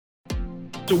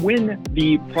So when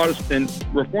the Protestant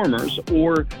reformers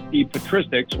or the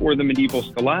patristics or the medieval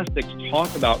scholastics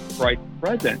talk about Christ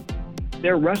present,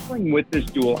 they're wrestling with this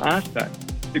dual aspect,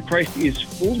 that Christ is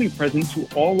fully present to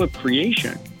all of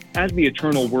creation as the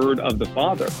eternal Word of the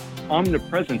Father,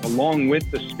 omnipresent along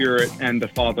with the Spirit and the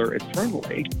Father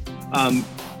eternally.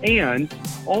 And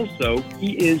also,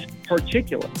 he is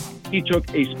particular. He took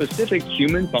a specific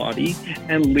human body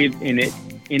and lived in it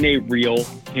in a real,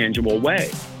 tangible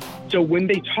way. So when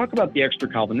they talk about the extra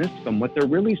Calvinisticum, what they're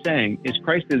really saying is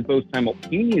Christ is both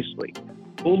simultaneously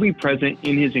fully present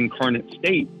in his incarnate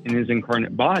state, in his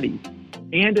incarnate body,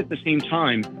 and at the same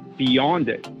time beyond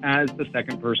it as the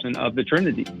second person of the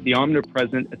Trinity, the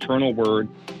omnipresent eternal Word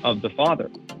of the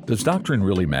Father. Does doctrine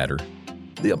really matter?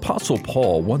 The Apostle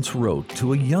Paul once wrote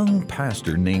to a young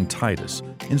pastor named Titus,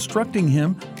 instructing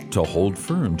him to hold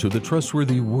firm to the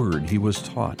trustworthy word he was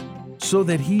taught, so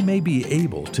that he may be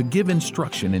able to give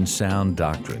instruction in sound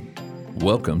doctrine.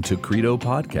 Welcome to Credo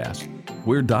Podcast,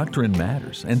 where doctrine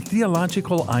matters and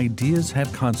theological ideas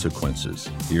have consequences.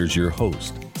 Here's your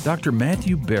host, Dr.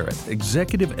 Matthew Barrett,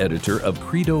 Executive Editor of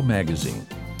Credo Magazine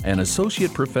and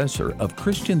Associate Professor of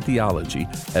Christian Theology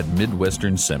at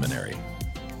Midwestern Seminary.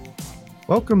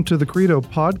 Welcome to the Credo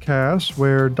Podcast,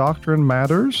 where doctrine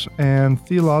matters and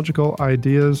theological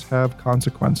ideas have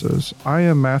consequences. I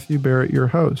am Matthew Barrett, your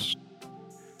host.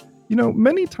 You know,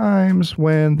 many times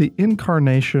when the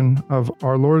incarnation of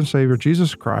our Lord and Savior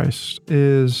Jesus Christ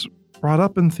is brought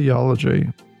up in theology,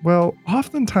 well,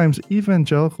 oftentimes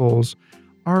evangelicals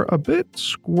are a bit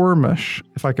squirmish,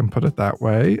 if I can put it that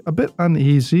way, a bit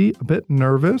uneasy, a bit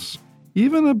nervous,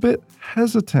 even a bit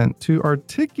hesitant to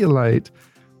articulate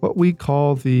what we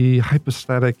call the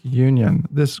hypostatic union,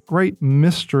 this great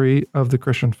mystery of the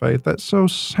Christian faith that's so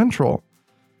central.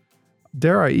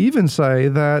 Dare I even say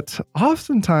that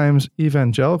oftentimes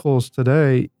evangelicals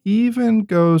today even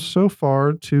go so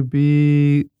far to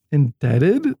be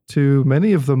indebted to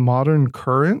many of the modern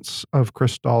currents of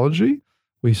Christology.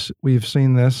 We've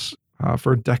seen this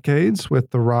for decades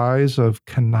with the rise of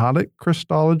Kenotic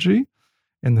Christology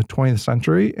in the 20th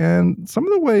century, and some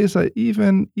of the ways that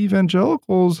even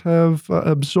evangelicals have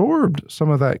absorbed some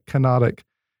of that Kenotic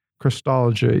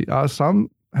Christology. Some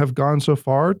have gone so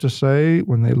far to say,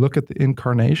 when they look at the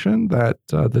incarnation, that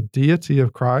the deity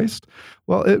of Christ,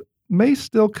 well, it may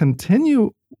still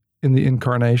continue in the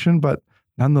incarnation, but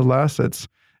nonetheless,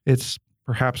 it's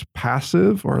perhaps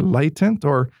passive or latent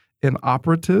or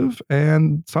inoperative,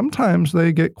 and sometimes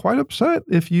they get quite upset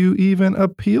if you even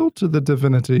appeal to the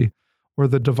divinity or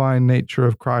the divine nature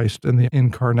of Christ in the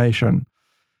incarnation.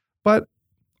 But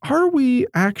are we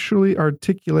actually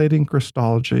articulating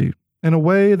Christology in a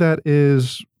way that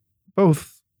is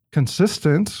both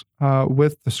consistent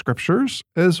with the Scriptures,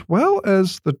 as well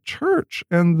as the Church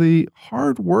and the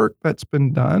hard work that's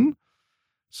been done,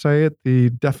 say at the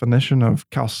Definition of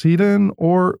Chalcedon,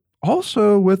 or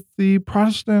also with the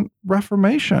Protestant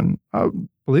Reformation?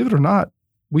 Believe it or not,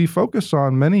 we focus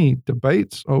on many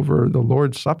debates over the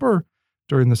Lord's Supper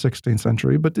during the 16th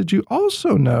century, but did you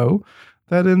also know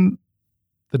that in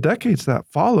the decades that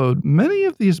followed, many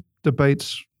of these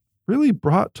debates really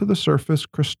brought to the surface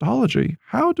Christology?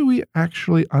 How do we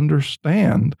actually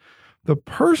understand the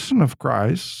person of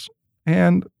Christ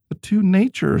and the two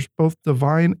natures, both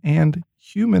divine and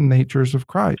human natures of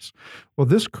Christ? Well,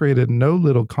 this created no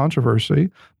little controversy,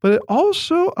 but it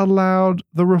also allowed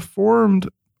the Reformed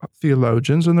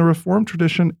theologians and the Reformed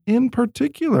tradition in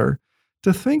particular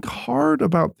to think hard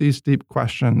about these deep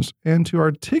questions and to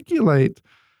articulate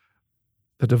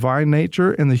the divine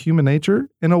nature and the human nature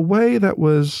in a way that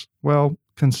was, well,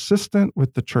 consistent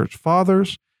with the church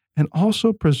fathers, and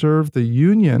also preserve the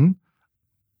union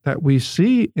that we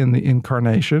see in the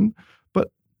incarnation,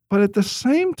 but at the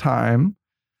same time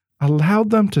allowed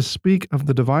them to speak of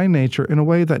the divine nature in a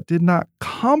way that did not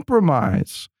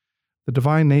compromise the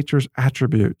divine nature's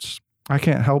attributes. I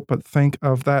can't help but think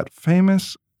of that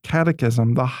famous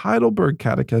catechism, the Heidelberg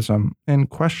Catechism, in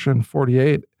question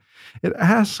 48. It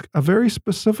asks a very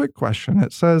specific question.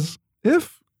 It says,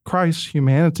 if Christ's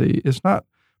humanity is not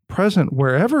present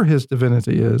wherever his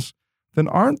divinity is, then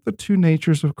aren't the two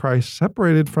natures of Christ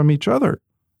separated from each other?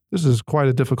 This is quite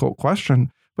a difficult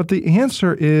question, but the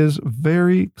answer is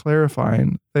very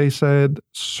clarifying. They said,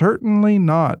 certainly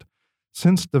not,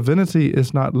 since divinity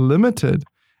is not limited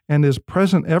and is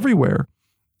present everywhere.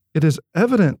 It is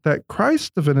evident that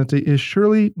Christ's divinity is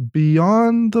surely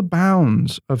beyond the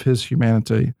bounds of his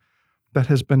humanity that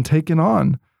has been taken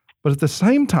on, but at the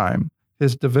same time,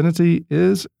 his divinity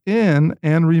is in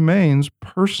and remains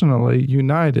personally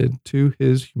united to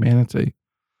his humanity.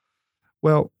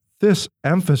 Well, this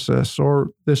emphasis or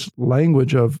this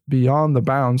language of beyond the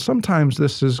bounds, sometimes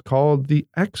this is called the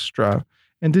extra.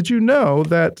 And did you know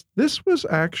that this was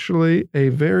actually a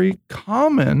very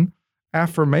common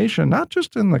affirmation, not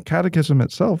just in the Catechism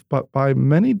itself, but by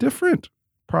many different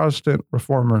Protestant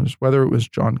reformers, whether it was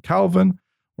John Calvin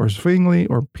or Zwingli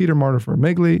or Peter Martyr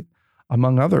Vermigli,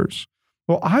 among others?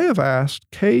 Well, I have asked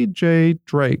K.J.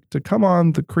 Drake to come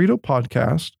on the Credo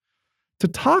podcast to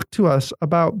talk to us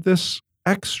about this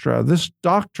extra, this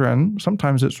doctrine.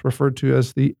 Sometimes it's referred to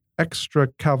as the extra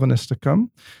Calvinisticum,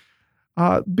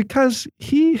 because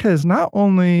he has not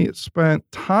only spent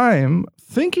time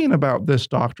thinking about this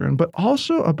doctrine, but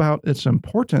also about its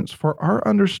importance for our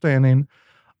understanding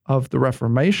of the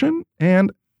Reformation,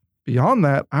 and beyond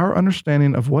that, our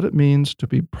understanding of what it means to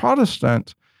be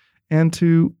Protestant and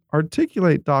to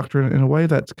articulate doctrine in a way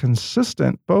that's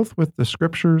consistent both with the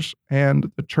Scriptures and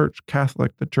the Church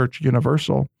Catholic, the Church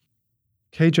Universal.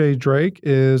 K.J. Drake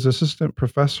is assistant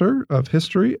professor of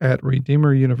history at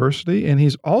Redeemer University, and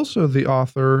he's also the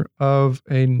author of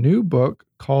a new book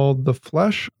called The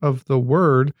Flesh of the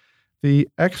Word, the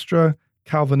Extra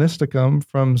Calvinisticum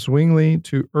from Zwingli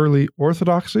to Early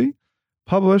Orthodoxy,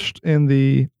 published in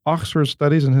the Oxford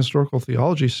Studies in Historical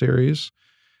Theology series,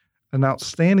 an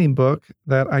outstanding book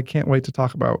that I can't wait to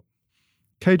talk about.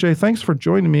 KJ, thanks for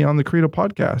joining me on the Credo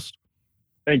podcast.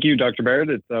 Thank you, Dr. Barrett.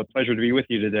 It's a pleasure to be with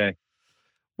you today.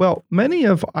 Well, many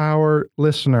of our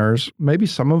listeners, maybe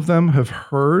some of them have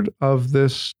heard of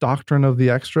this doctrine of the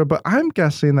extra, but I'm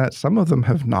guessing that some of them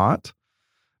have not.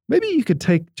 Maybe you could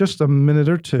take just a minute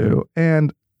or two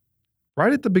and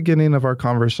right at the beginning of our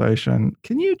conversation,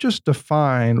 can you just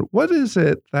define what is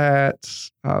it that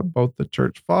both the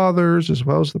Church Fathers as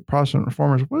well as the Protestant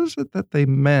Reformers, what is it that they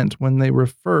meant when they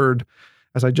referred,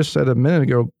 as I just said a minute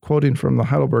ago, quoting from the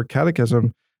Heidelberg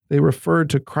Catechism, they referred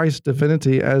to Christ's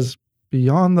divinity as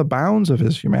beyond the bounds of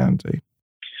his humanity?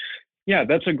 Yeah,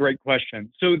 that's a great question.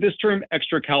 So this term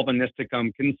extra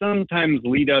Calvinisticum can sometimes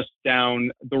lead us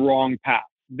down the wrong path.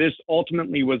 This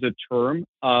ultimately was a term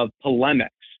of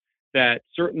polemics that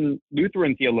certain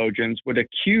Lutheran theologians would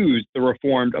accuse the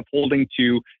Reformed of holding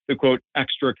to the, quote,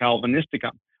 extra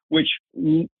Calvinisticum, which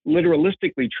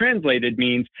literalistically translated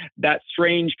means that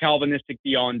strange Calvinistic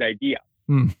beyond idea.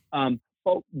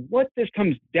 But what this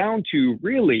comes down to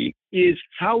really is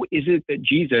how is it that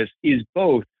Jesus is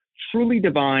both truly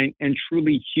divine and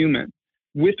truly human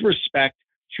with respect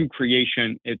to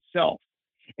creation itself?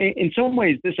 In some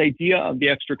ways, this idea of the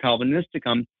extra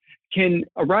Calvinisticum can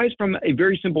arise from a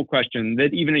very simple question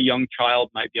that even a young child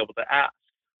might be able to ask.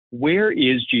 Where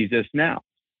is Jesus now?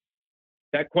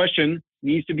 That question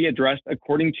needs to be addressed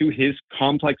according to his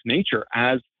complex nature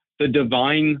as the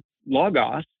divine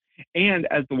Logos and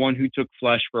as the one who took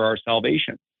flesh for our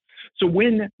salvation. So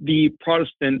when the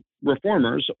Protestant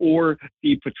reformers or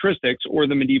the patristics or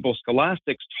the medieval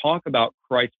scholastics talk about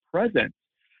Christ's presence,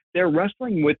 they're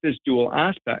wrestling with this dual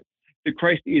aspect, that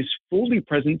Christ is fully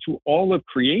present to all of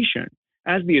creation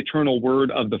as the eternal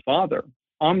Word of the Father,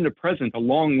 omnipresent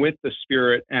along with the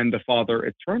Spirit and the Father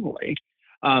eternally.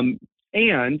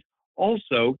 And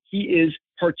also, he is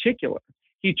particular.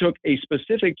 He took a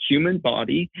specific human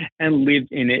body and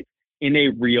lived in it in a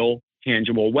real,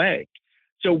 tangible way.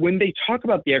 So when they talk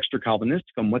about the extra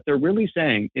Calvinisticum, what they're really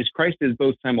saying is Christ is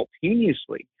both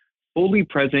simultaneously fully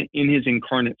present in his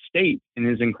incarnate state, in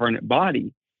his incarnate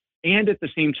body, and at the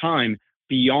same time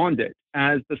beyond it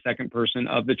as the second person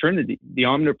of the Trinity, the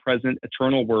omnipresent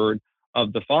eternal Word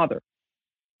of the Father.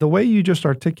 The way you just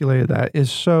articulated that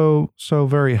is so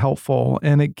very helpful,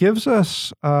 and it gives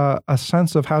us a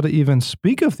sense of how to even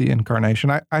speak of the incarnation.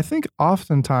 I think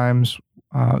oftentimes,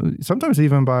 sometimes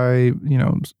even by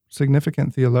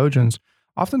significant theologians,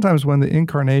 oftentimes when the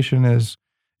incarnation is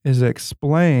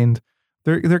explained,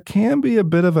 there can be a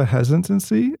bit of a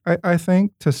hesitancy, I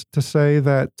think, to say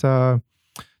that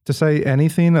to say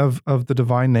anything of the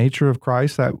divine nature of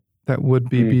Christ that would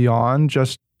be beyond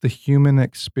just the human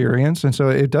experience. And so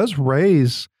it does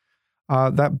raise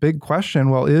that big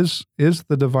question, well, is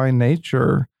the divine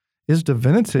nature, is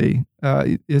divinity,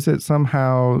 is it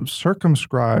somehow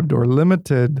circumscribed or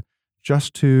limited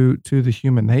just to the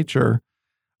human nature?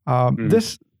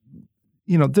 This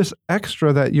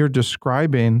extra that you're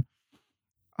describing,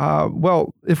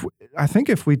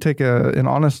 if we take an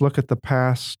honest look at the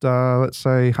past, let's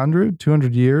say 100,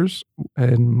 200 years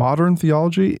in modern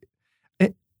theology,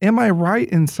 am I right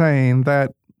in saying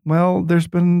that, well, there's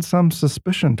been some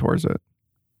suspicion towards it?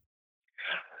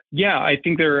 Yeah, I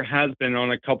think there has been on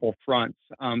a couple fronts.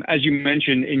 As you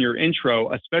mentioned in your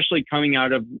intro, especially coming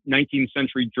out of 19th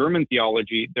century German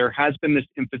theology, there has been this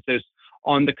emphasis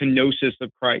on the kenosis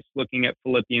of Christ, looking at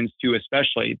Philippians 2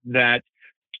 especially, that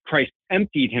Christ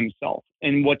emptied himself.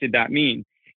 And what did that mean?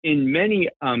 In many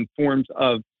forms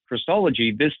of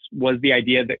Christology, this was the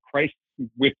idea that Christ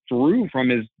withdrew from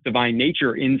his divine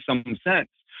nature in some sense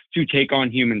to take on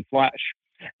human flesh.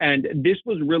 And this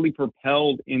was really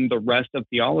propelled in the rest of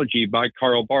theology by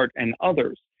Karl Barth and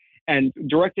others, and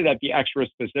directed at the extra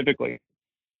specifically.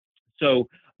 So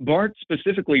Barth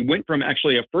specifically went from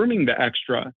actually affirming the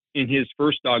extra in his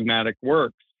first dogmatic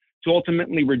works to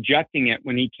ultimately rejecting it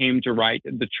when he came to write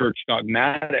the Church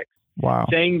Dogmatics,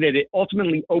 saying that it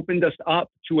ultimately opened us up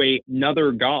to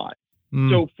another God.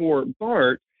 So for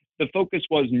Barth, the focus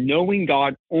was knowing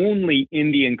God only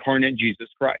in the incarnate Jesus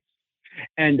Christ.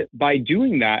 And by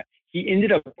doing that, he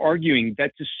ended up arguing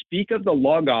that to speak of the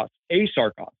Logos,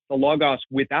 asarkos, the Logos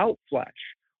without flesh,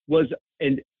 was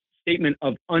a statement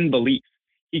of unbelief.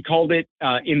 He called it,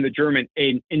 in the German,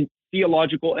 a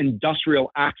theological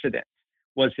industrial accident,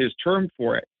 was his term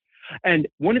for it. And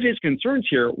one of his concerns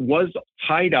here was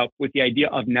tied up with the idea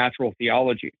of natural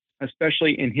theology,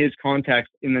 especially in his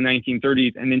context in the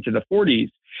 1930s and into the 40s.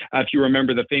 If you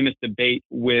remember the famous debate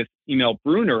with Emil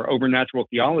Brunner over natural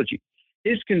theology,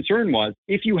 his concern was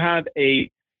if you have a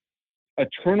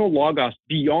eternal Logos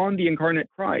beyond the incarnate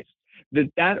Christ,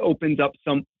 that opens up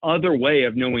some other way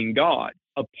of knowing God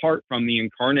apart from the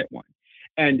incarnate one.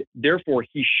 And therefore,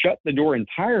 he shut the door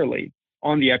entirely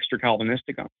on the extra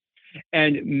Calvinisticum.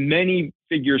 And many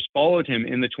figures followed him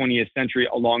in the 20th century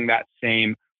along that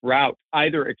same route,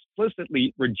 either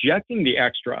explicitly rejecting the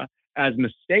extra as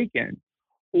mistaken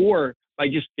or by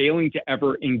just failing to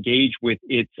ever engage with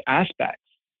its aspects.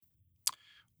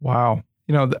 Wow.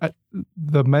 You know,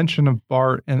 the mention of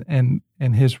Barth and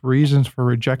his reasons for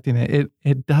rejecting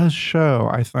it does show,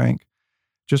 I think,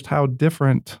 just how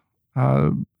different,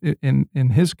 in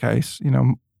his case, you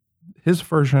know, his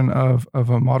version of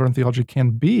a modern theology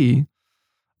can be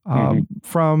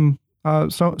from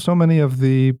so many of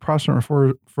the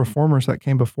Protestant reformers that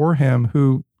came before him,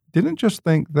 who didn't just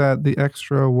think that the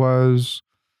extra was,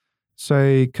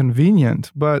 say,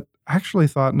 convenient, but actually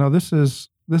thought, no, this is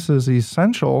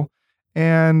essential,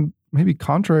 and maybe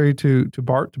contrary to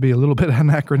Barth, to be a little bit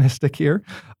anachronistic here,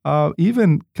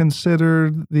 even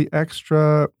considered the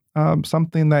extra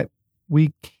something that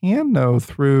we can know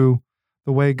through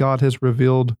the way God has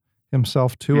revealed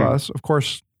himself to us. Of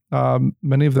course,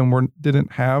 many of them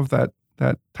didn't have that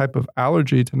type of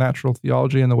allergy to natural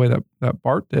theology in the way that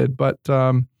Barth did, but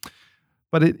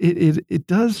it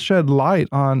does shed light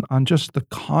on just the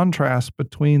contrast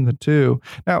between the two.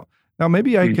 Now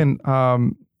maybe I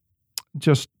can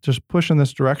just push in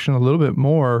this direction a little bit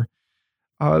more.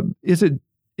 Is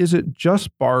it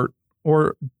just Barth,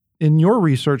 or in your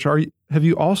research have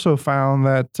you also found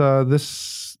that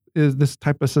this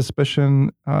type of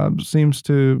suspicion seems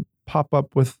to pop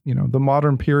up with, you know, the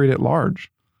modern period at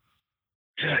large?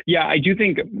 Yeah, I do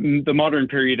think the modern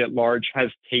period at large has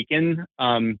taken,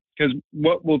 because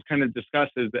what we'll kind of discuss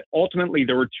is that ultimately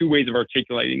there were two ways of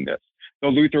articulating this, the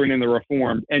Lutheran and the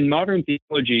Reformed. And modern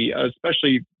theology,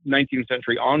 especially 19th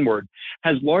century onward,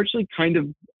 has largely kind of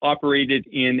operated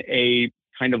in a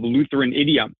kind of Lutheran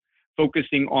idiom,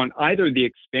 focusing on either the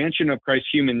expansion of Christ's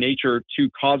human nature to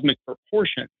cosmic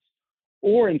proportions,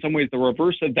 or in some ways the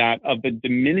reverse of that, of the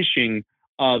diminishing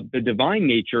of the divine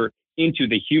nature into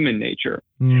the human nature.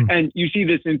 And you see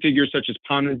this in figures such as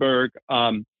Pannenberg.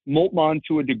 Moltmann,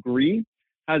 to a degree,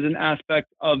 has an aspect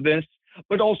of this,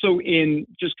 but also in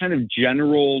just kind of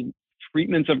general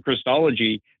treatments of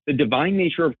Christology, the divine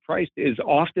nature of Christ is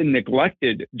often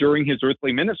neglected during his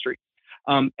earthly ministry.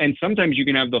 And sometimes you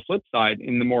can have the flip side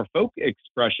in the more folk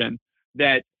expression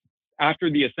that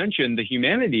after the ascension, the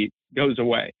humanity goes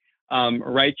away,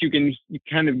 right? You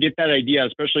kind of get that idea,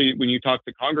 especially when you talk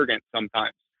to congregants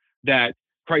sometimes, that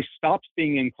Christ stops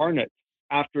being incarnate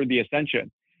after the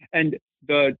ascension. And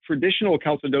the traditional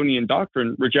Chalcedonian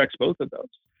doctrine rejects both of those.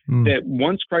 That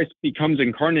once Christ becomes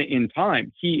incarnate in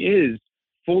time, he is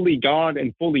fully God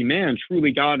and fully man,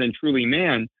 truly God and truly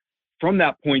man, from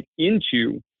that point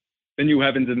into the new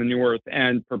heavens and the new earth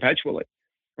and perpetually,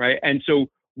 right? And so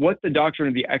what the doctrine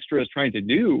of the extra is trying to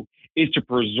do is to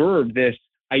preserve this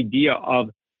idea of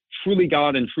truly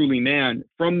God and truly man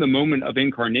from the moment of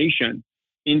incarnation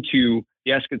into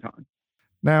the eschaton.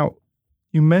 Now,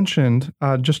 you mentioned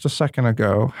just a second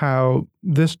ago how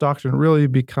this doctrine really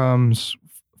becomes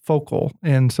focal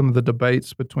in some of the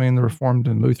debates between the Reformed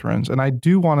and Lutherans, and I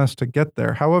do want us to get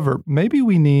there. However, maybe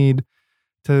we need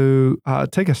to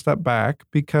take a step back,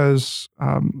 because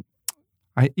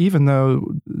even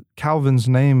though Calvin's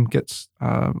name gets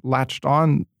latched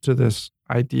on to this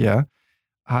idea,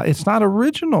 it's not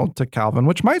original to Calvin,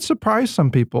 which might surprise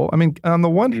some people. I mean, on the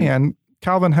one hand,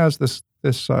 Calvin has this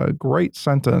great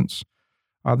sentence.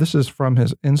 This is from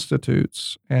his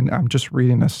Institutes, and I'm just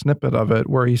reading a snippet of it,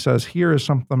 where he says, "Here is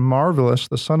something marvelous.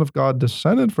 The Son of God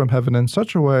descended from heaven in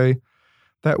such a way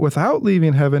that without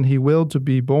leaving heaven, he willed to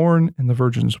be born in the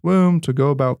Virgin's womb, to go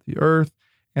about the earth,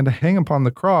 and to hang upon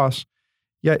the cross.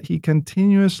 Yet he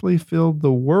continuously filled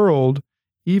the world,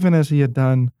 even as he had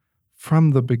done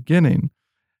from the beginning."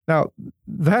 Now,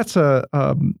 that's a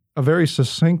very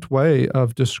succinct way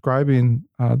of describing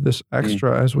this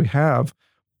extra as we have.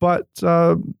 But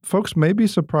folks may be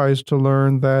surprised to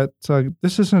learn that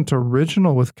this isn't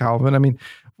original with Calvin. I mean,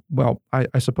 well,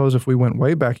 I suppose if we went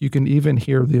way back, you can even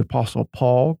hear the Apostle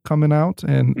Paul coming out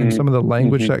and some of the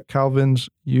language that Calvin's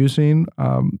using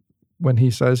when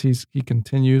he says he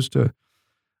continues to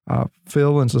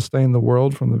fill and sustain the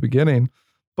world from the beginning.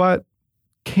 But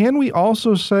can we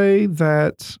also say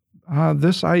that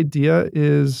this idea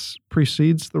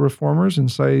precedes the Reformers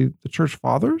and say the Church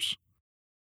Fathers?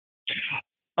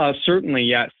 Certainly,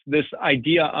 yes. This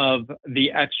idea of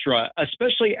the extra,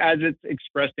 especially as it's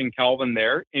expressed in Calvin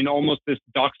there, in almost this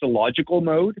doxological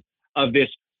mode of this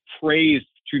praise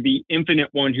to the infinite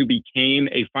one who became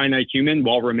a finite human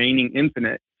while remaining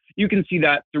infinite. You can see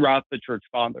that throughout the Church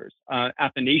Fathers.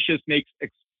 Athanasius makes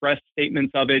express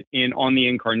statements of it on the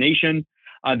Incarnation.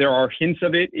 There are hints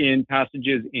of it in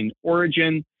passages in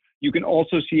Origen. You can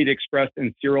also see it expressed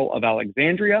in Cyril of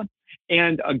Alexandria.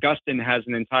 And Augustine has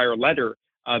an entire letter,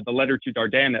 the letter to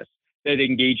Dardanus, that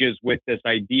engages with this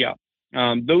idea.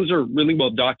 Those are really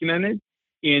well documented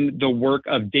in the work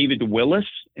of David Willis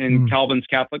in Calvin's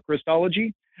Catholic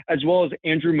Christology, as well as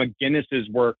Andrew McGinnis's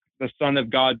work, The Son of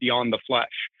God Beyond the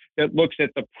Flesh, that looks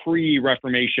at the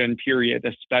pre-Reformation period,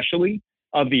 especially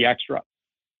of the extra.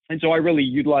 And so I really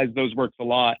utilized those works a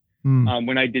lot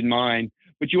when I did mine.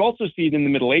 But you also see it in the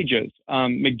Middle Ages.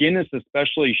 McGinnis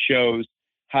especially shows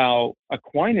how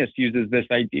Aquinas uses this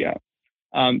idea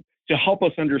to help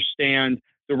us understand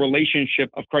the relationship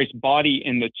of Christ's body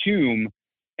in the tomb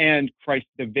and Christ's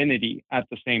divinity at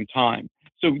the same time.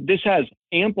 So this has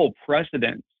ample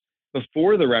precedence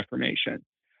before the Reformation,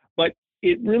 but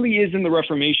it really is in the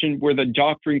Reformation where the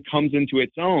doctrine comes into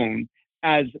its own,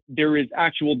 as there is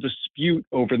actual dispute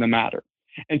over the matter.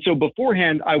 And so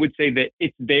beforehand, I would say that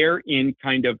it's there in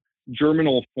kind of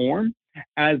germinal form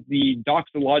as the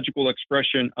doxological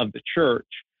expression of the church.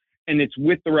 And it's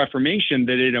with the Reformation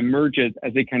that it emerges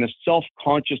as a kind of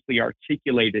self-consciously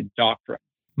articulated doctrine.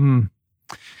 You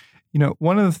know,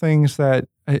 one of the things that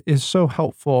is so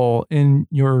helpful in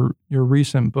your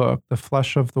recent book, The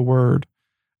Flesh of the Word,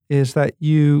 is that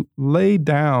you lay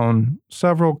down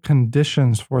several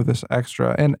conditions for this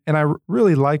extra. And I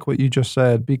really like what you just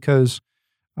said, because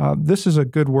this is a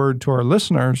good word to our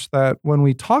listeners, that when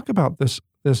we talk about this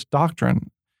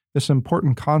doctrine, this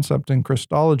important concept in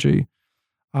Christology,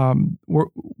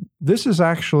 this is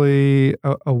actually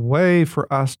a way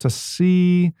for us to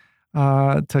see,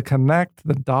 to connect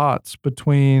the dots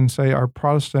between, say, our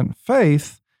Protestant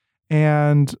faith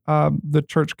and the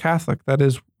Church Catholic, that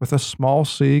is with a small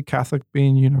c, Catholic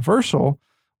being universal,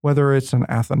 whether it's an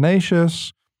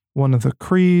Athanasius, one of the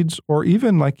creeds, or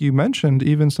even, like you mentioned,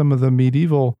 even some of the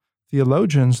medieval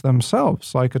theologians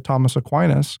themselves, like a Thomas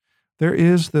Aquinas. There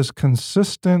is this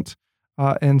consistent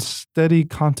and steady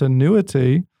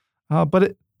continuity,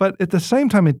 but at the same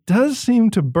time, it does seem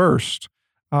to burst.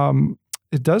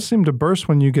 It does seem to burst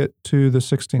when you get to the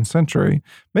 16th century.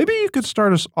 Maybe you could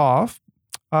start us off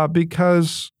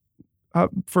because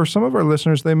for some of our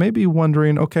listeners, they may be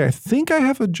wondering, okay, I think I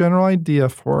have a general idea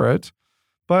for it,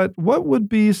 but what would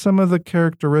be some of the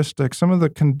characteristics, some of the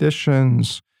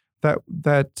conditions that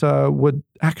would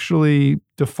actually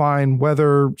define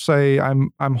whether, say,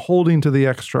 I'm holding to the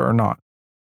extra or not?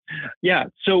 Yeah.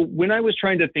 So when I was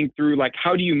trying to think through, like,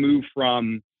 how do you move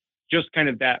from just kind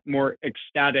of that more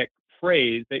ecstatic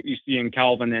praise that you see in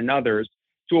Calvin and others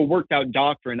to a worked out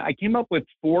doctrine, I came up with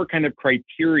 4 kind of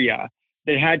criteria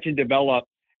that had to develop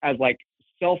as like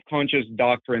self-conscious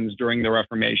doctrines during the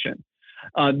Reformation.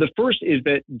 The first is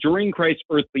that during Christ's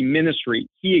earthly ministry,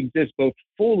 he exists both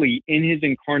fully in his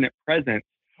incarnate presence,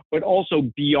 but also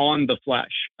beyond the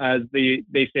flesh, as they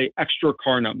say, extra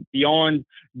carnum, beyond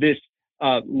this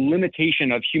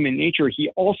limitation of human nature. He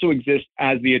also exists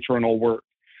as the eternal Word.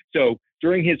 So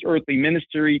during his earthly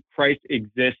ministry, Christ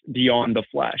exists beyond the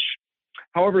flesh.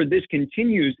 However, this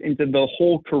continues into the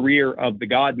whole career of the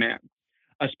God-man.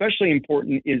 Especially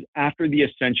important is after the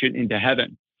ascension into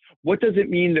heaven. What does it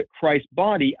mean that Christ's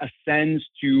body ascends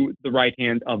to the right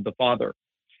hand of the Father?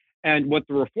 And what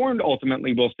the Reformed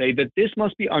ultimately will say, that this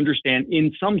must be understood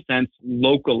in some sense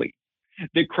locally.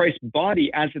 that Christ's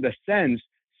body, as it ascends,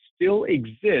 still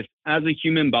exists as a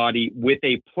human body with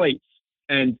a place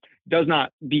and does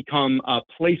not become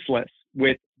placeless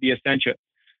with the ascension.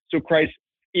 So Christ,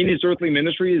 in his earthly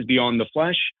ministry, is beyond the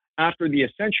flesh. After the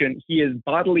ascension, he is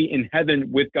bodily in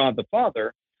heaven with God the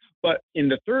Father. But in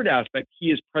the third aspect,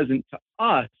 he is present to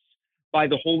us by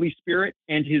the Holy Spirit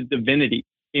and his divinity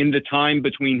in the time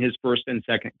between his first and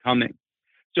second coming.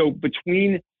 So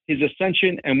between his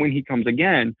ascension and when he comes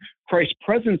again, Christ's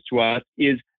presence to us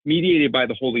is mediated by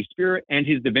the Holy Spirit and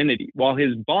his divinity, while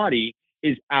his body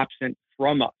is absent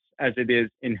from us as it is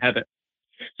in heaven.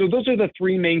 So those are the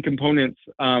three main components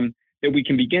that we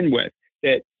can begin with,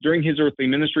 that during his earthly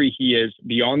ministry, he is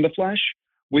beyond the flesh.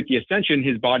 With the ascension,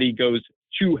 his body goes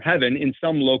to heaven in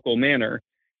some local manner,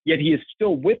 yet he is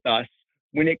still with us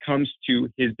when it comes to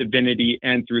his divinity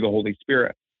and through the Holy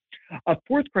Spirit. A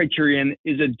fourth criterion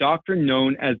is a doctrine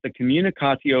known as the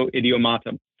communicatio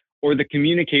idiomatum, or the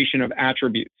communication of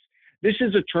attributes. This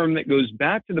is a term that goes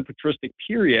back to the patristic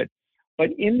period, but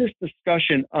in this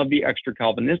discussion of the Extra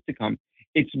Calvinisticum,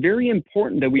 it's very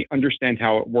important that we understand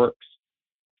how it works.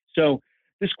 So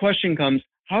this question comes,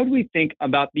 how do we think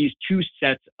about these two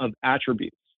sets of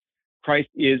attributes? Christ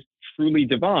is truly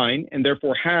divine and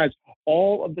therefore has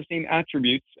all of the same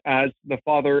attributes as the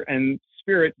Father and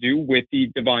Spirit do with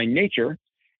the divine nature,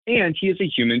 and he is a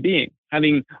human being,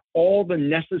 having all the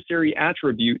necessary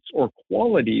attributes or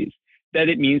qualities that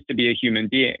it means to be a human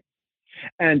being.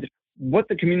 And what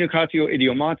the communicatio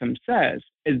idiomatum says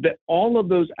is that all of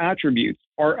those attributes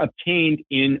are obtained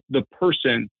in the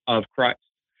person of Christ.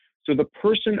 So the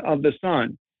person of the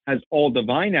Son has all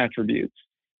divine attributes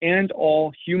and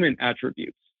all human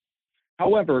attributes.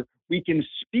 However, we can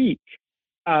speak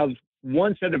of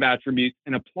one set of attributes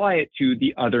and apply it to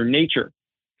the other nature.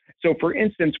 So for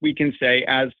instance, we can say,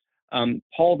 as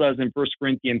Paul does in 1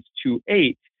 Corinthians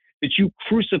 2:8, that you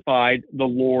crucified the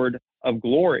Lord of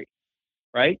glory,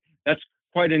 right? That's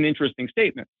quite an interesting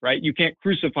statement, right? You can't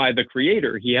crucify the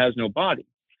Creator. He has no body.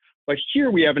 But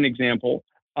here we have an example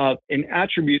of an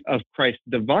attribute of Christ's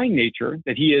divine nature,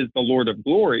 that he is the Lord of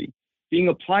glory, being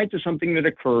applied to something that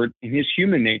occurred in his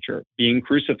human nature, being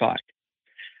crucified.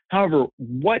 However,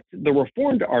 what the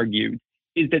Reformed argued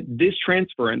is that this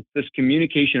transference, this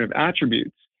communication of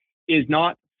attributes, is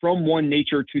not from one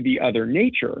nature to the other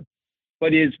nature,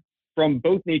 but is from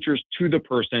both natures to the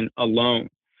person alone,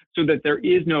 so that there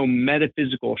is no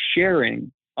metaphysical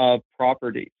sharing of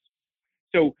properties.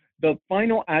 So the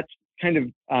final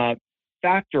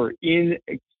factor in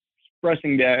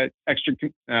expressing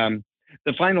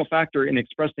the final factor in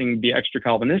expressing the Extra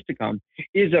Calvinisticum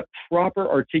is a proper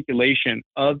articulation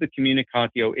of the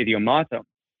communicatio idiomatum,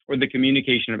 or the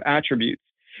communication of attributes,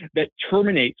 that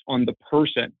terminates on the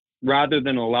person rather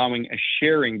than allowing a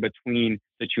sharing between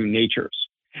the two natures.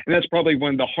 And that's probably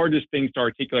one of the hardest things to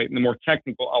articulate in the more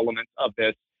technical elements of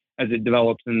this as it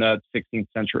develops in the 16th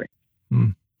century.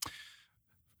 Mm.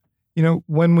 You know,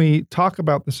 when we talk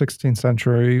about the 16th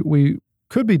century, we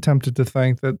could be tempted to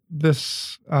think that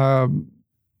this,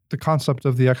 the concept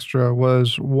of the extra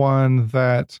was one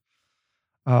that,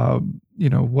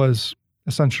 was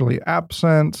essentially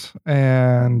absent,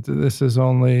 and this is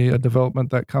only a development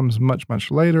that comes much,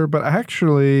 much later. But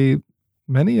actually,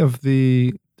 many of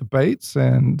the debates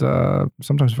and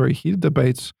sometimes very heated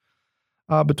debates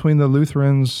between the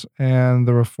Lutherans and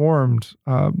the Reformed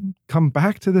come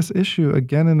back to this issue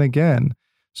again and again.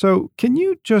 So can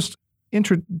you just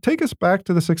take us back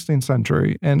to the 16th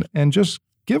century and just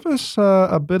give us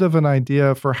a bit of an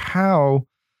idea for how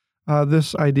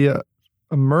this idea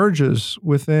emerges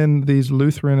within these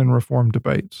Lutheran and Reformed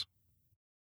debates?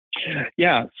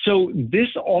 Yeah, so this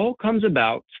all comes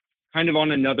about kind of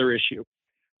on another issue.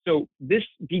 So this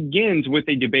begins with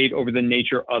a debate over the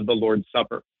nature of the Lord's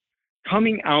Supper.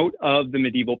 Coming out of the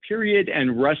medieval period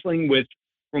and wrestling with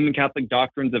Roman Catholic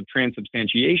doctrines of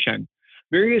transubstantiation,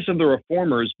 various of the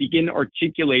reformers begin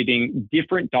articulating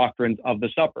different doctrines of the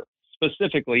supper,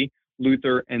 specifically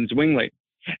Luther and Zwingli.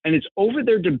 And it's over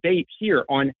their debate here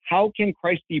on how can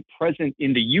Christ be present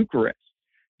in the Eucharist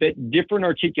that different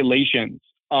articulations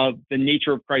of the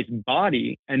nature of Christ's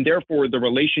body, and therefore the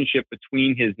relationship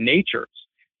between his natures,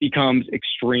 becomes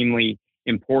extremely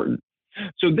important.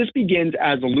 So this begins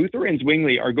as Luther and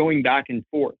Zwingli are going back and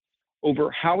forth over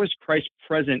how is Christ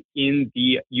present in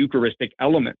the Eucharistic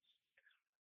elements.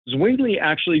 Zwingli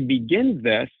actually begins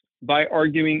this by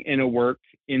arguing in a work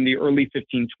in the early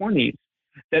 1520s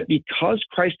that because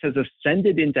Christ has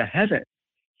ascended into heaven,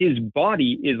 his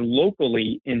body is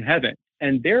locally in heaven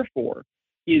and therefore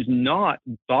is not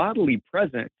bodily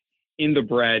present in the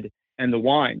bread and the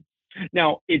wine.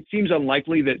 Now, it seems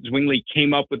unlikely that Zwingli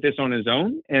came up with this on his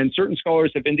own, and certain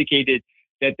scholars have indicated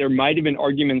that there might have been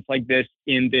arguments like this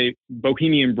in the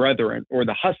Bohemian Brethren or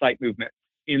the Hussite movement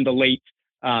in the late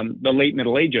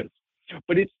Middle Ages.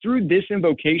 But it's through this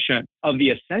invocation of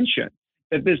the ascension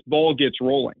that this ball gets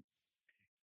rolling.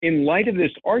 In light of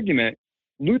this argument,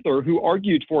 Luther, who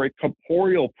argued for a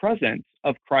corporeal presence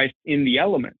of Christ in the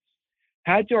elements,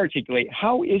 had to articulate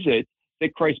how is it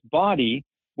that Christ's body,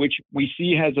 which we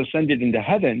see has ascended into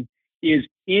heaven, is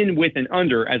in, with, and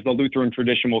under, as the Lutheran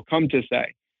tradition will come to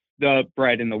say, the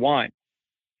bread and the wine.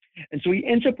 And so he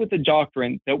ends up with a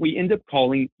doctrine that we end up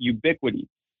calling ubiquity.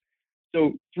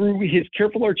 So through his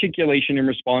careful articulation in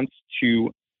response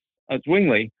to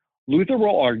Zwingli, Luther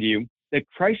will argue that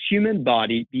Christ's human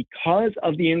body, because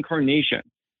of the incarnation,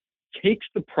 takes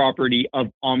the property of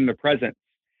omnipresence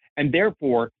and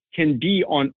therefore can be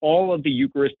on all of the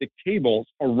Eucharistic tables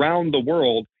around the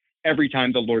world every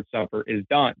time the Lord's Supper is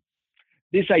done.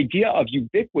 This idea of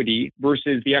ubiquity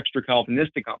versus the extra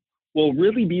Calvinisticum will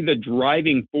really be the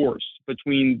driving force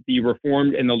between the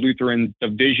Reformed and the Lutheran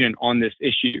division on this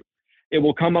issue. It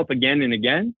will come up again and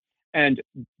again, and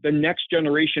the next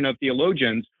generation of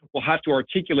theologians will have to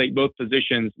articulate both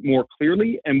positions more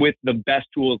clearly and with the best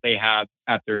tools they have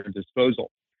at their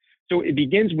disposal. So it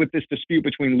begins with this dispute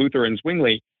between Luther and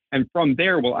Zwingli, and from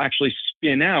there will actually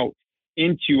spin out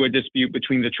into a dispute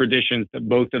between the traditions that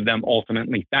both of them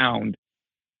ultimately found.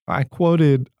 I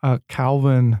quoted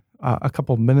Calvin a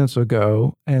couple minutes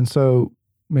ago, and so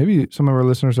maybe some of our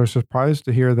listeners are surprised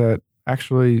to hear that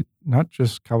actually not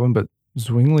just Calvin, but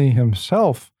Zwingli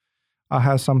himself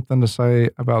has something to say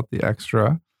about the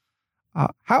extra.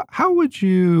 How would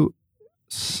you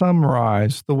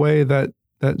summarize the way that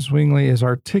Zwingli is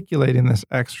articulating this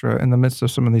extra in the midst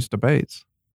of some of these debates?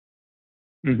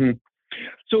 Mm-hmm.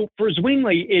 So for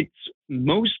Zwingli, it's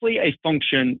mostly a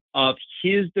function of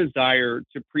his desire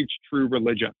to preach true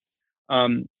religion.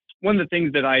 One of the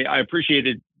things that I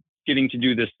appreciated getting to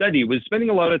do this study was spending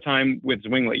a lot of time with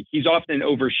Zwingli. He's often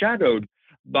overshadowed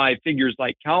by figures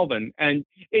like Calvin, and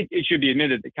it should be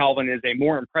admitted that Calvin is a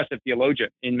more impressive theologian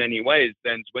in many ways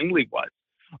than Zwingli was.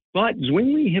 But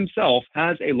Zwingli himself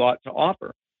has a lot to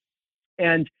offer.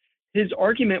 And his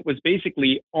argument was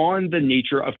basically on the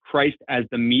nature of Christ as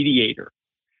the mediator.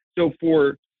 So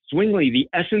for Zwingli, the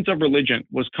essence of religion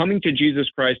was coming to Jesus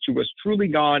Christ, who was truly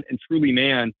God and truly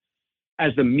man,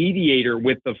 as the mediator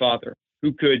with the Father,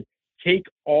 who could take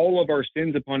all of our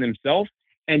sins upon himself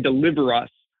and deliver us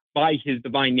by his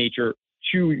divine nature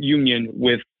to union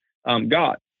with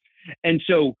God. And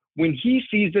so when he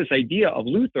sees this idea of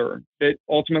Luther that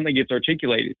ultimately gets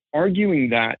articulated, arguing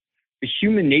that the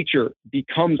human nature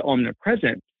becomes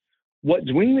omnipresent, what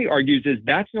Zwingli argues is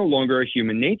that's no longer a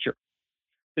human nature.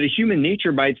 That a human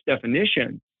nature, by its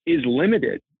definition, is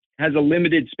limited, has a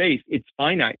limited space, it's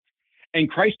finite. And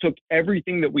Christ took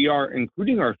everything that we are,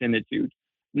 including our finitude,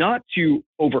 not to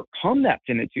overcome that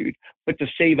finitude, but to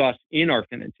save us in our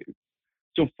finitude.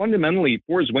 So fundamentally,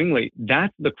 for Zwingli,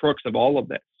 that's the crux of all of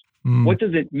this. What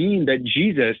does it mean that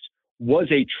Jesus was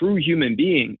a true human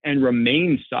being and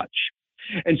remains such?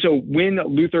 And so when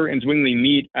Luther and Zwingli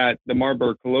meet at the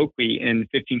Marburg Colloquy in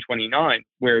 1529,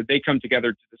 where they come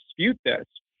together to dispute this,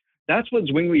 that's what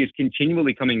Zwingli is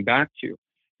continually coming back to,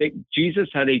 that Jesus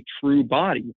had a true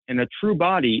body, and a true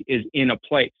body is in a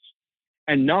place,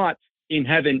 and not in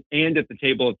heaven and at the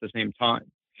table at the same time.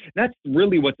 That's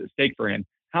really what's at stake for him.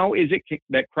 How is it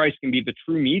that Christ can be the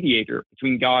true mediator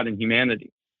between God and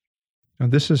humanity? Now,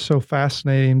 this is so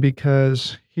fascinating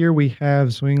because here we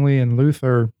have Zwingli and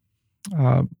Luther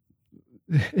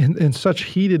in such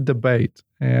heated debate,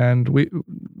 and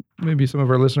maybe some of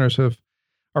our listeners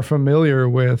are familiar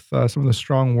with some of the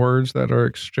strong words that are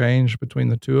exchanged between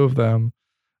the two of them.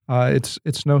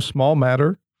 It's no small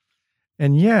matter,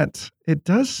 and yet it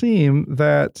does seem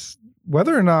that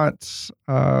whether or not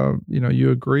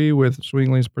you agree with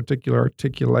Zwingli's particular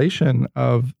articulation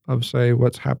of say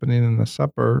what's happening in the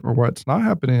supper or what's not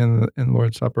happening in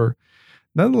Lord's Supper,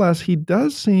 nonetheless he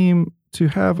does seem to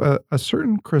have a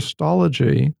certain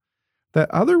Christology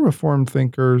that other Reformed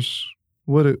thinkers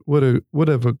would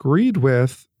have agreed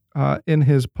with in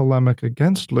his polemic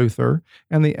against Luther,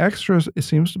 and the extras, it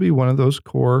seems to be one of those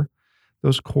core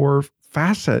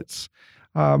facets.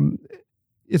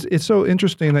 It's so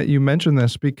interesting that you mention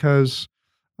this because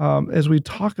as we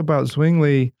talk about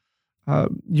Zwingli,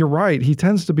 you're right, he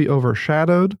tends to be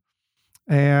overshadowed,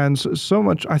 and so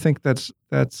much. I think it's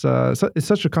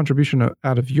such a contribution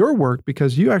out of your work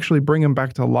because you actually bring him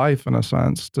back to life in a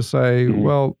sense to say,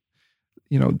 well,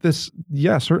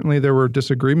 certainly there were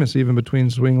disagreements even between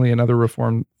Zwingli and other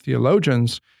Reformed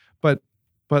theologians, but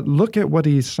But look at what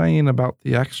he's saying about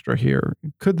the extra here.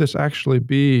 Could this actually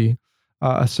be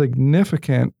a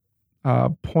significant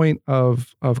point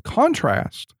of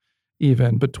contrast,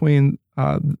 even between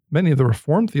many of the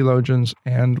Reformed theologians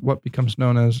and what becomes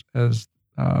known as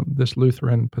this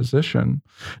Lutheran position?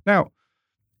 Now,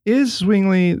 is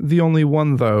Zwingli the only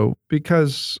one, though?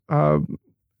 Because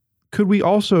could we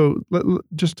also,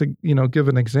 just to give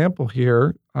an example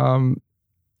here,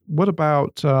 what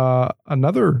about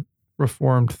another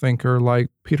Reformed thinker like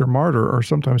Peter Martyr, or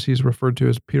sometimes he's referred to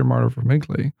as Peter Martyr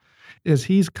Vermigli? Is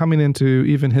he's coming into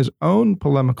even his own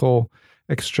polemical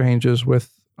exchanges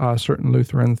with certain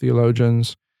Lutheran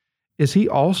theologians? Is he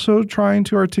also trying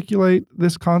to articulate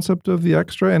this concept of the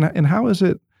extra? And how is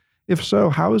it, if so,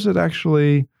 how is it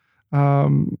actually,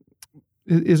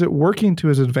 is it working to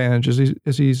his advantage?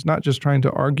 Is he's not just trying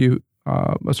to argue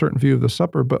a certain view of the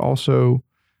supper, but also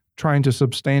trying to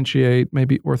substantiate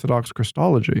maybe Orthodox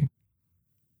Christology?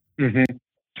 Mm-hmm.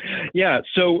 Yeah,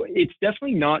 so it's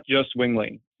definitely not just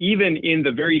Zwingli. Even in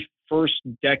the very first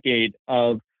decade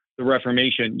of the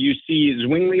Reformation, you see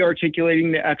Zwingli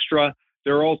articulating the extra.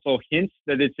 There are also hints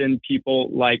that it's in people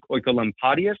like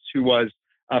Oecolampadius, who was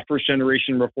a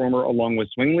first-generation reformer along with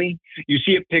Zwingli. You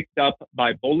see it picked up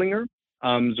by Bollinger,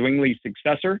 Zwingli's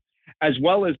successor, as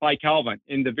well as by Calvin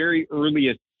in the very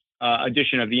earliest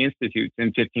edition of the Institutes in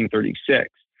 1536.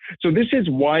 So this is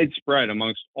widespread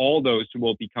amongst all those who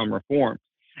will become Reformed.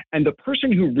 And the person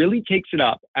who really takes it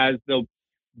up as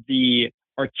the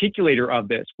articulator of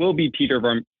this will be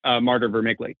Martyr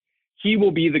Vermigli. He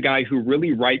will be the guy who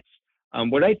really writes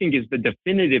what I think is the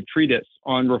definitive treatise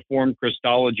on Reformed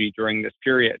Christology during this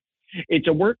period. It's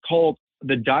a work called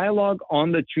The Dialogue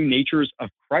on the Two Natures of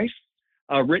Christ,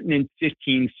 written in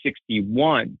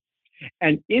 1561.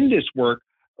 And in this work,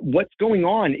 what's going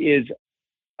on is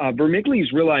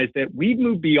Vermigli's realized that we've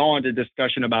moved beyond a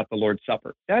discussion about the Lord's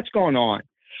Supper. That's gone on.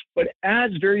 But as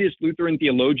various Lutheran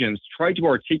theologians try to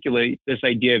articulate this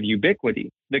idea of ubiquity,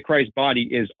 that Christ's body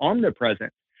is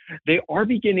omnipresent, they are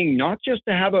beginning not just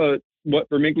to have what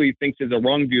Vermigli thinks is a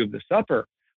wrong view of the supper,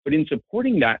 but in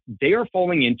supporting that, they are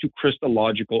falling into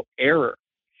Christological error.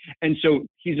 And so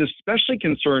he's especially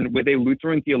concerned with a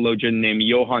Lutheran theologian named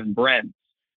Johann Brenz,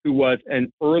 who was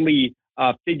an early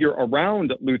figure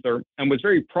around Luther and was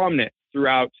very prominent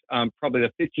throughout probably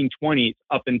the 1520s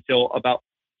up until about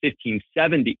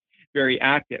 1570, very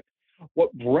active.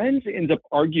 What Brenz ends up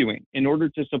arguing in order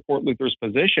to support Luther's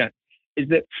position is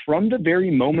that from the very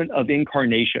moment of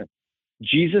incarnation,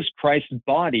 Jesus Christ's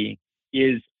body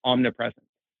is omnipresent.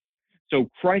 So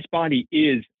Christ's body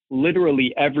is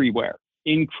literally everywhere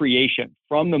in creation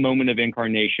from the moment of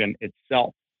incarnation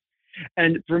itself.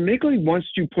 And Vermigli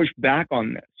wants to push back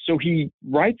on this. So he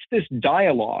writes this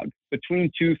dialogue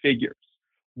between two figures,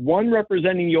 one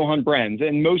representing Johann Brenz,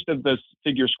 and most of the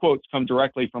figure's quotes come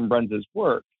directly from Brenz's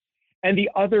work, and the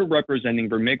other representing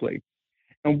Vermigli.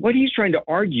 And what he's trying to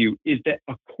argue is that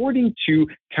according to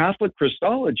Catholic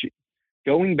Christology,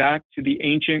 going back to the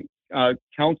ancient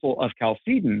Council of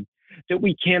Chalcedon, that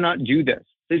we cannot do this.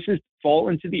 This is fall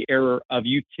into the error of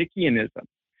Eutychianism.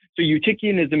 So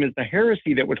Eutychianism is the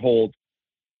heresy that would hold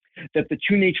that the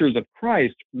two natures of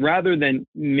Christ, rather than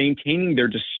maintaining their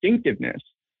distinctiveness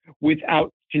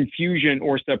without confusion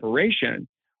or separation,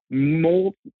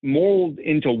 mold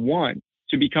into one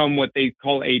to become what they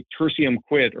call a tertium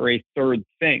quid, or a third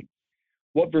thing.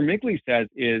 What Vermigli says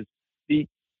is the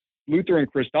Lutheran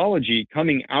Christology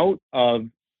coming out of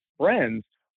Brenz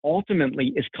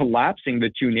ultimately is collapsing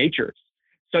the two natures,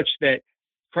 such that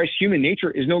Christ's human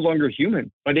nature is no longer human,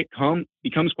 but it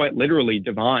becomes quite literally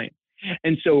divine.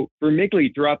 And so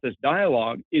Vermigli, throughout this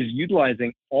dialogue, is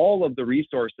utilizing all of the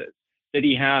resources that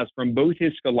he has from both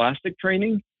his scholastic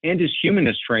training and his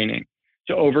humanist training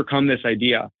to overcome this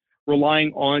idea,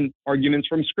 relying on arguments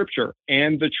from Scripture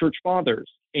and the Church Fathers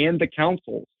and the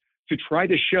councils to try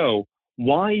to show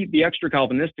why the Extra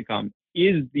Calvinisticum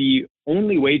is the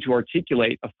only way to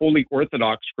articulate a fully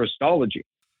Orthodox Christology.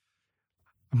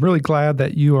 I'm really glad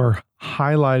that you are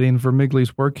highlighting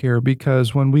Vermigli's work here,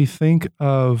 because when we think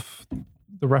of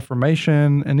the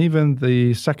Reformation and even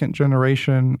the second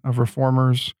generation of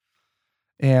reformers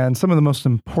and some of the most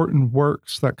important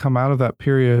works that come out of that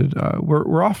period,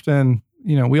 we're often,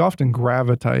 we often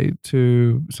gravitate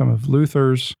to some of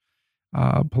Luther's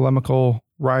polemical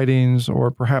writings or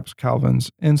perhaps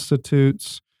Calvin's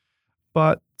Institutes,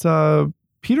 but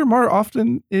Peter Martyr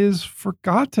often is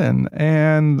forgotten,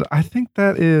 and I think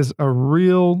that is a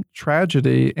real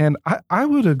tragedy. And I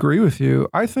would agree with you.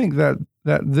 I think that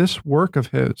this work of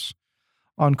his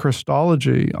on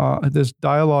Christology, this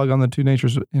dialogue on the two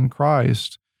natures in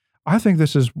Christ, I think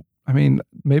this is I mean,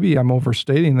 maybe I'm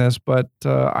overstating this, but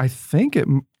I think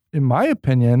in my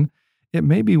opinion, it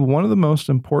may be one of the most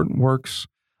important works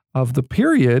of the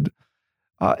period,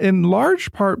 in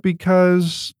large part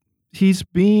because he's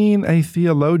being a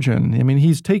theologian. I mean,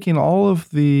 he's taking all of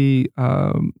the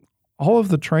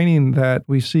training that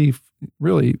we see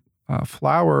really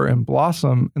flower and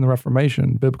blossom in the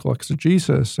Reformation, biblical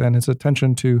exegesis, and its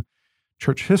attention to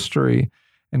church history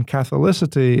and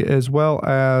Catholicity, as well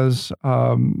as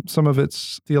some of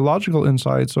its theological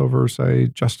insights over, say,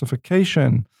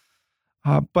 justification.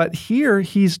 But here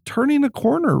he's turning a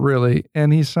corner, really,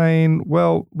 and he's saying,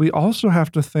 well, we also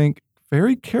have to think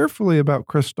very carefully about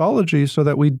Christology so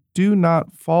that we do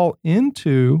not fall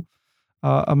into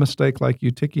a mistake like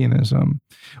Eutychianism.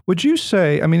 Would you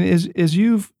say, I mean, as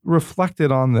you've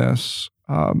reflected on this,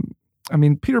 I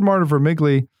mean, Peter Martyr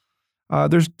Vermigli,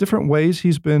 there's different ways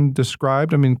he's been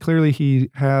described. I mean, clearly he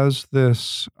has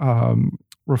this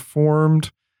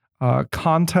Reformed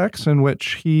context in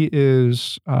which he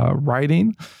is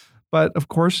writing. But of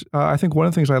course, I think one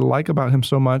of the things I like about him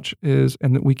so much is,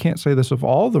 and we can't say this of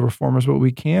all the reformers, but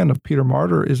we can of Peter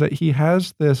Martyr, is that he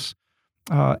has this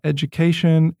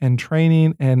education and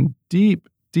training and deep,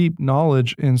 deep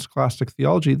knowledge in scholastic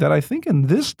theology that I think in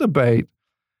this debate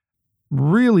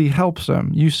really helps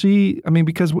him. You see, I mean,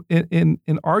 because in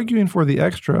arguing for the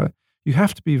extra, you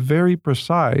have to be very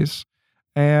precise,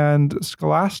 and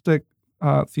scholastic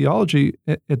theology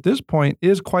at this point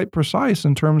is quite precise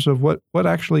in terms of what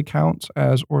actually counts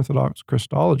as Orthodox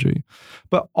Christology.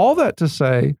 But all that to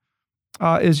say,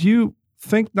 as you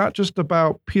think not just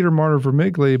about Peter Martyr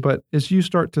Vermigli, but as you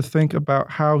start to think about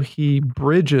how he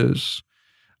bridges,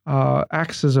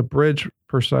 acts as a bridge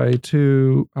per se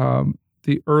to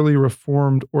the early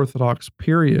Reformed Orthodox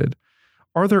period,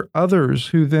 are there others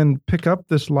who then pick up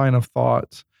this line of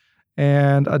thought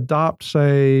and adopt,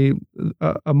 say,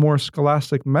 a more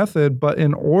scholastic method, but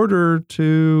in order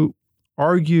to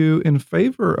argue in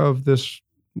favor of this,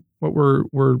 what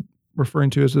we're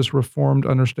referring to as this Reformed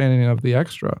understanding of the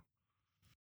extra?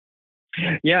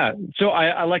 Yeah, so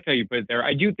I like how you put it there.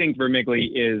 I do think Vermigli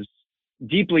is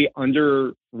deeply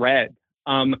underread,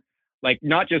 like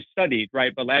not just studied,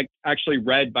 right, but like actually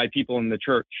read by people in the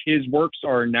church. His works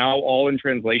are now all in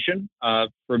translation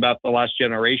for about the last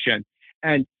generation,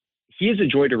 and he is a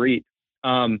joy to read.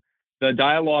 The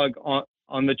dialogue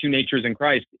on the two natures in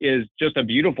Christ is just a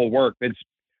beautiful work that's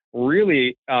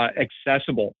really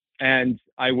accessible, and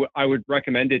I would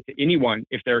recommend it to anyone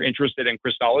if they're interested in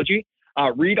Christology.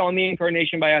 Read On the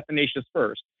Incarnation by Athanasius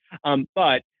first,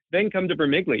 but then come to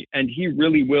Vermigli, and he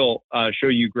really will show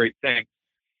you great things.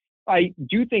 I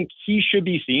do think he should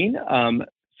be seen.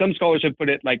 Some scholars have put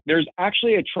it like there's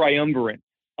actually a triumvirate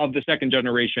of the second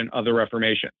generation of the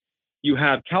Reformation. You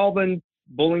have Calvin,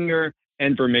 Bullinger,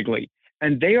 and Vermigli,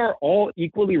 and they are all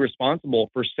equally responsible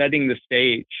for setting the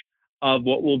stage of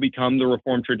what will become the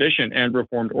Reformed tradition and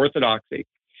Reformed orthodoxy.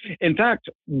 In fact,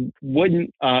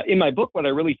 when in my book, what I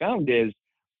really found is,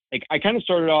 like, I kind of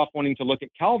started off wanting to look at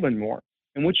Calvin more,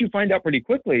 and what you find out pretty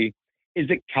quickly is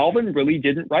that Calvin really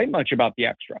didn't write much about the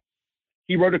extra.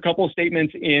 He wrote a couple of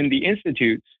statements in the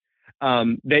Institutes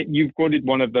that you've quoted,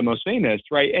 one of the most famous,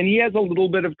 right? And he has a little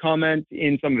bit of comment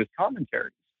in some of his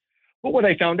commentaries. But what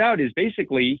I found out is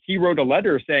basically he wrote a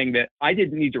letter saying that I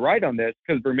didn't need to write on this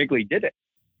because Vermigli did it.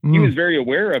 He was very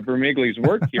aware of Vermigli's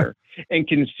work here and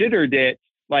considered it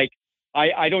like,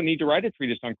 I don't need to write a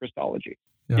treatise on Christology.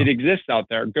 Yeah. It exists out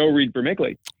there. Go read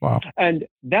Vermigli. Wow. And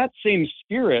that same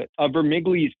spirit of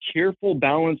Vermigli's careful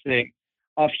balancing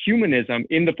of humanism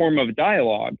in the form of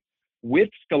dialogue with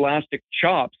scholastic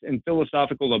chops and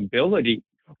philosophical ability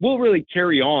will really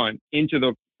carry on into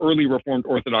the early Reformed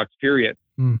Orthodox period.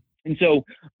 And so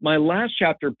my last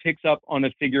chapter picks up on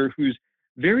a figure who's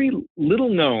very little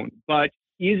known, but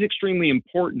is extremely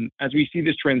important as we see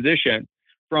this transition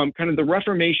from kind of the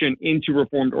Reformation into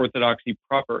Reformed Orthodoxy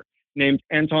proper, named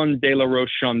Anton de la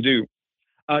Roche-Chandoux.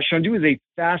 Chandoux is a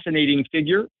fascinating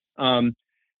figure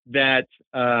that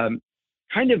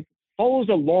kind of follows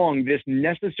along this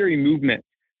necessary movement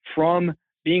from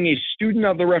being a student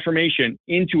of the Reformation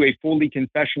into a fully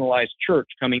confessionalized church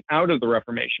coming out of the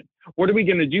Reformation. What are we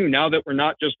going to do now that we're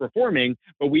not just reforming,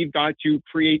 but we've got to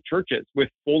create churches with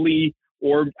fully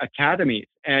orbed academies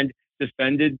and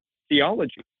defended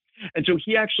theology? And so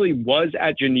he actually was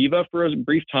at Geneva for a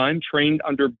brief time, trained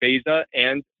under Beza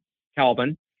and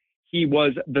Calvin. He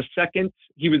was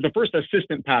the first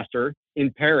assistant pastor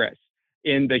in Paris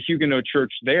in the Huguenot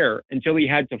church there until he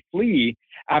had to flee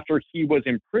after he was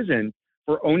imprisoned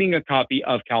for owning a copy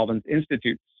of Calvin's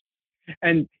Institutes.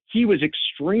 And he was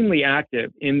extremely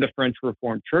active in the French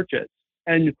Reformed churches.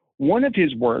 And one of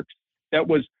his works that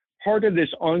was part of this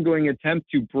ongoing attempt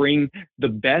to bring the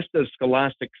best of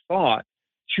scholastic thought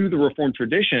to the Reformed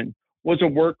tradition was a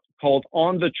work called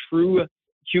On the True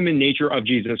Human Nature of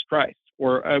Jesus Christ,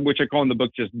 or which I call in the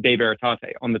book just De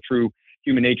Veritate, On the True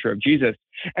Human Nature of Jesus.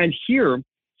 And here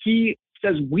he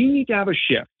says we need to have a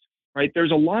shift, right?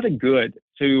 There's a lot of good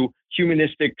to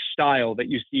humanistic style that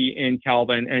you see in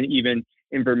Calvin and even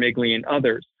in Vermigli and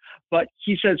others. But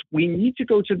he says we need to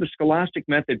go to the scholastic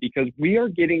method because we are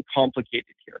getting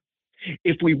complicated here.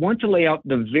 If we want to lay out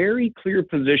the very clear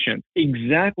position,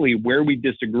 exactly where we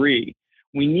disagree,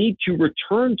 we need to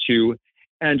return to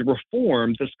and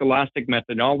reform the scholastic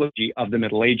methodology of the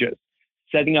Middle Ages,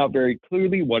 setting out very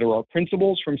clearly what are our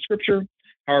principles from Scripture,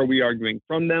 how are we arguing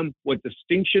from them, what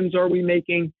distinctions are we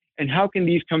making, and how can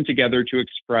these come together to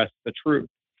express the truth.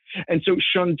 And so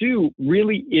Chandu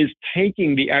really is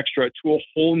taking the extra to a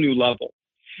whole new level.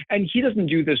 And he doesn't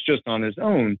do this just on his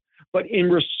own, but in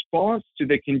response to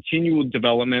the continual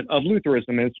development of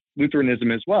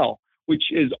Lutheranism as well, which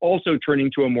is also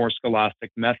turning to a more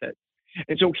scholastic method.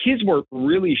 And so his work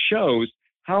really shows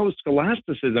how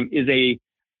scholasticism is the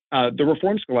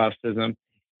Reformed scholasticism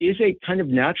is a kind of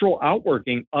natural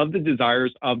outworking of the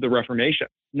desires of the Reformation,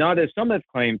 not as some have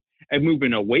claimed, a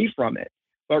movement away from it,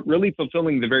 but really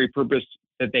fulfilling the very purpose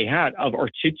that they had of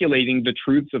articulating the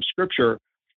truths of Scripture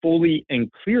fully and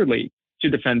clearly to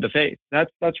defend the faith.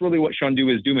 That's really what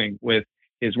Chandu is doing with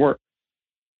his work.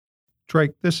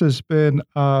 Drake, this has been,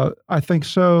 I think,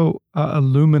 so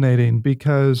illuminating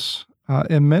because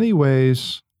in many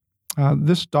ways,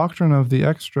 this doctrine of the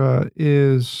extra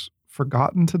is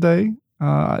forgotten today.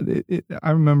 I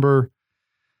remember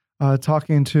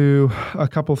talking to a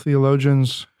couple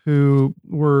theologians who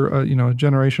were, a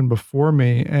generation before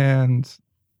me, and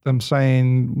them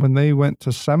saying when they went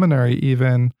to seminary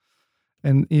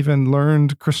and even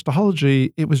learned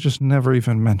Christology, it was just never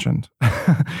even mentioned.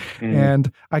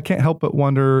 And I can't help but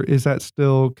wonder, is that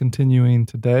still continuing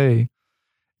today?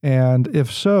 And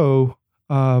if so,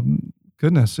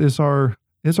 goodness, is our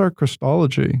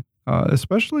Christology,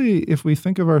 especially if we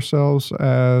think of ourselves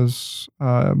as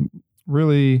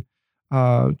really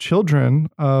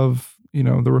children of,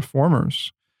 the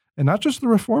Reformers, and not just the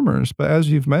Reformers, but as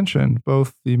you've mentioned,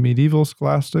 both the medieval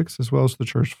scholastics as well as the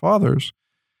Church Fathers.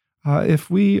 If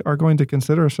we are going to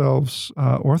consider ourselves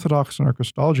orthodox in our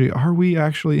Christology, are we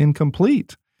actually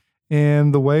incomplete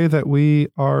in the way that we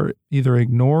are either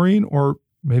ignoring or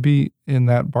maybe in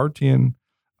that Bartian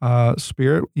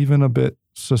spirit, even a bit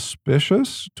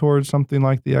suspicious towards something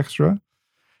like the extra?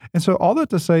 And so all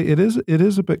that to say, it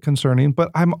is a bit concerning,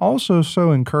 but I'm also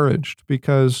so encouraged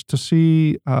because to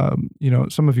see,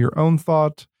 some of your own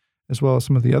thought as well as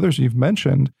some of the others you've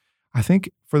mentioned, I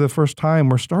think for the first time,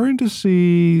 we're starting to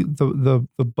see the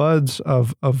buds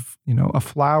of a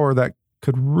flower that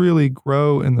could really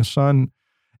grow in the sun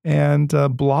and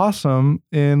blossom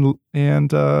and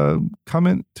come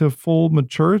into full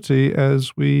maturity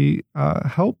as we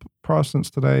help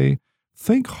Protestants today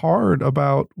think hard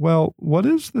about, well, what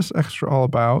is this extra all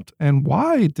about, and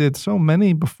why did so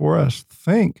many before us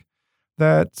think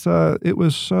that it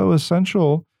was so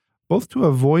essential both to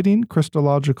avoiding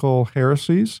Christological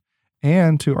heresies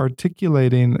and to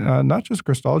articulating not just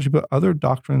Christology, but other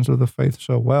doctrines of the faith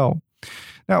so well.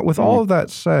 Now, with all of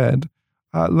that said,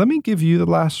 let me give you the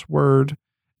last word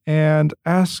and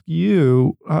ask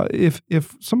you if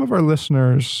some of our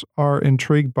listeners are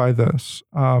intrigued by this.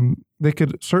 They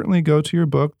could certainly go to your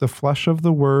book, The Flesh of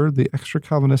the Word, the Extra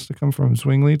Calvinisticum from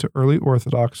Zwingli to Early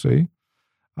Orthodoxy,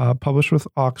 published with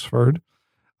Oxford.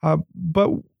 But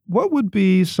what would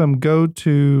be some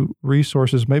go-to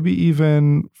resources, maybe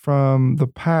even from the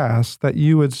past, that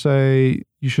you would say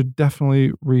you should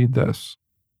definitely read this?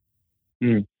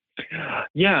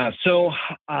 Yeah, so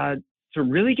to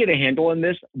really get a handle on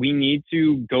this, we need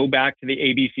to go back to the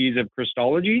ABCs of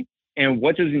Christology and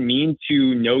what does it mean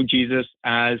to know Jesus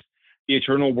as the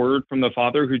eternal Word from the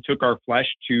Father who took our flesh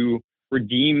to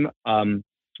redeem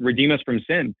us from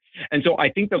sin. And so I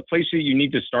think the place that you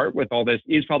need to start with all this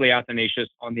is probably Athanasius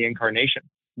on the Incarnation.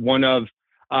 One of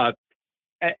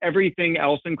everything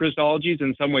else in Christology is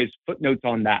in some ways footnotes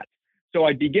on that. So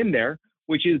I begin there,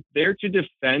 which is there to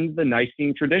defend the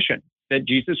Nicene tradition that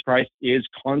Jesus Christ is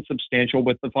consubstantial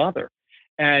with the Father.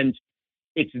 And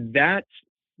it's that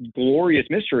glorious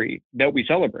mystery that we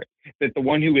celebrate, that the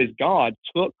one who is God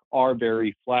took our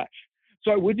very flesh.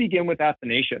 So I would begin with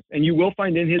Athanasius, and you will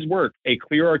find in his work a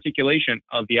clear articulation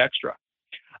of the extra.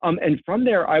 And from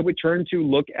there, I would turn to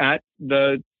look at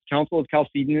the Council of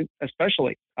Chalcedon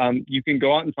especially. You can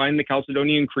go out and find the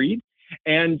Chalcedonian Creed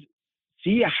and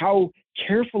see how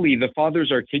carefully the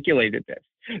fathers articulated this,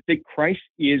 that Christ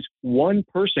is one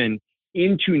person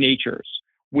in two natures,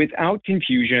 without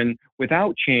confusion,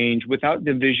 without change, without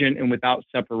division, and without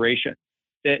separation.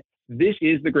 That this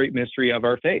is the great mystery of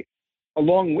our faith.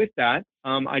 Along with that,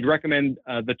 I'd recommend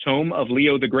the tome of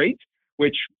Leo the Great,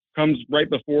 which comes right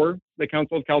before the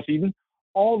Council of Chalcedon.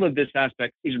 All of this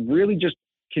aspect is really just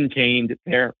contained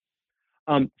there.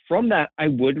 From that, I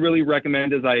would really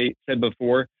recommend, as I said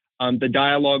before, the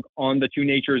dialogue on the two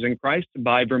natures in Christ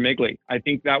by Vermigli. I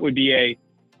think that would be a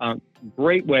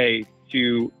great way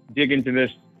to dig into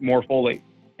this more fully.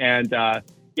 And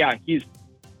he's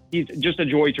just a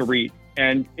joy to read.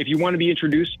 And if you want to be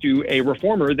introduced to a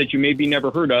reformer that you maybe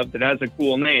never heard of that has a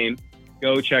cool name,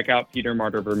 go check out Peter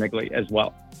Martyr Vermigli as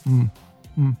well.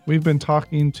 We've been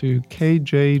talking to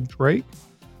K.J. Drake,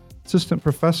 Assistant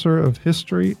Professor of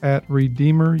History at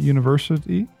Redeemer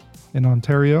University in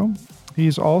Ontario.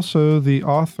 He's also the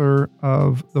author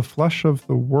of The Flesh of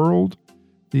the World,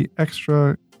 the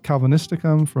Extra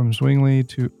Calvinisticum from Zwingli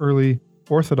to Early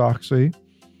Orthodoxy.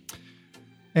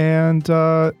 And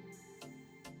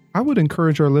I would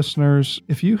encourage our listeners,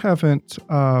 if you haven't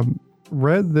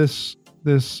read this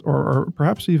or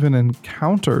perhaps even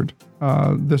encountered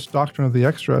this doctrine of the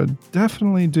extra,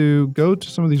 definitely do go to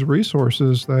some of these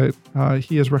resources that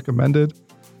he has recommended,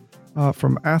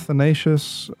 from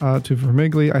Athanasius to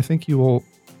Vermigli. I think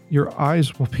your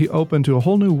eyes will be open to a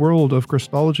whole new world of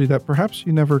Christology that perhaps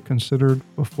you never considered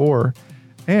before,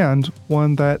 and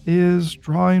one that is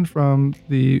drawing from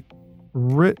the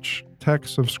rich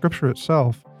text of Scripture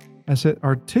itself as it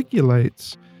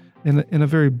articulates in a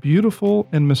very beautiful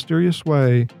and mysterious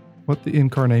way what the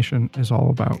incarnation is all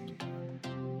about.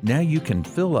 Now you can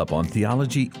fill up on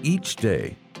theology each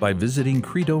day by visiting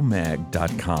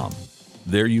credomag.com.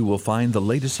 There you will find the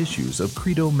latest issues of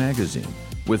Credo Magazine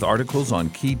with articles on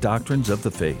key doctrines of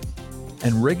the faith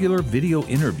and regular video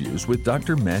interviews with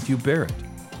Dr. Matthew Barrett,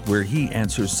 where he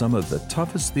answers some of the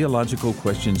toughest theological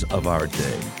questions of our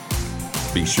day.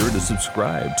 Be sure to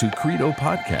subscribe to Credo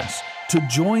Podcast to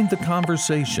join the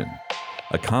conversation,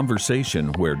 a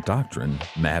conversation where doctrine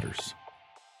matters.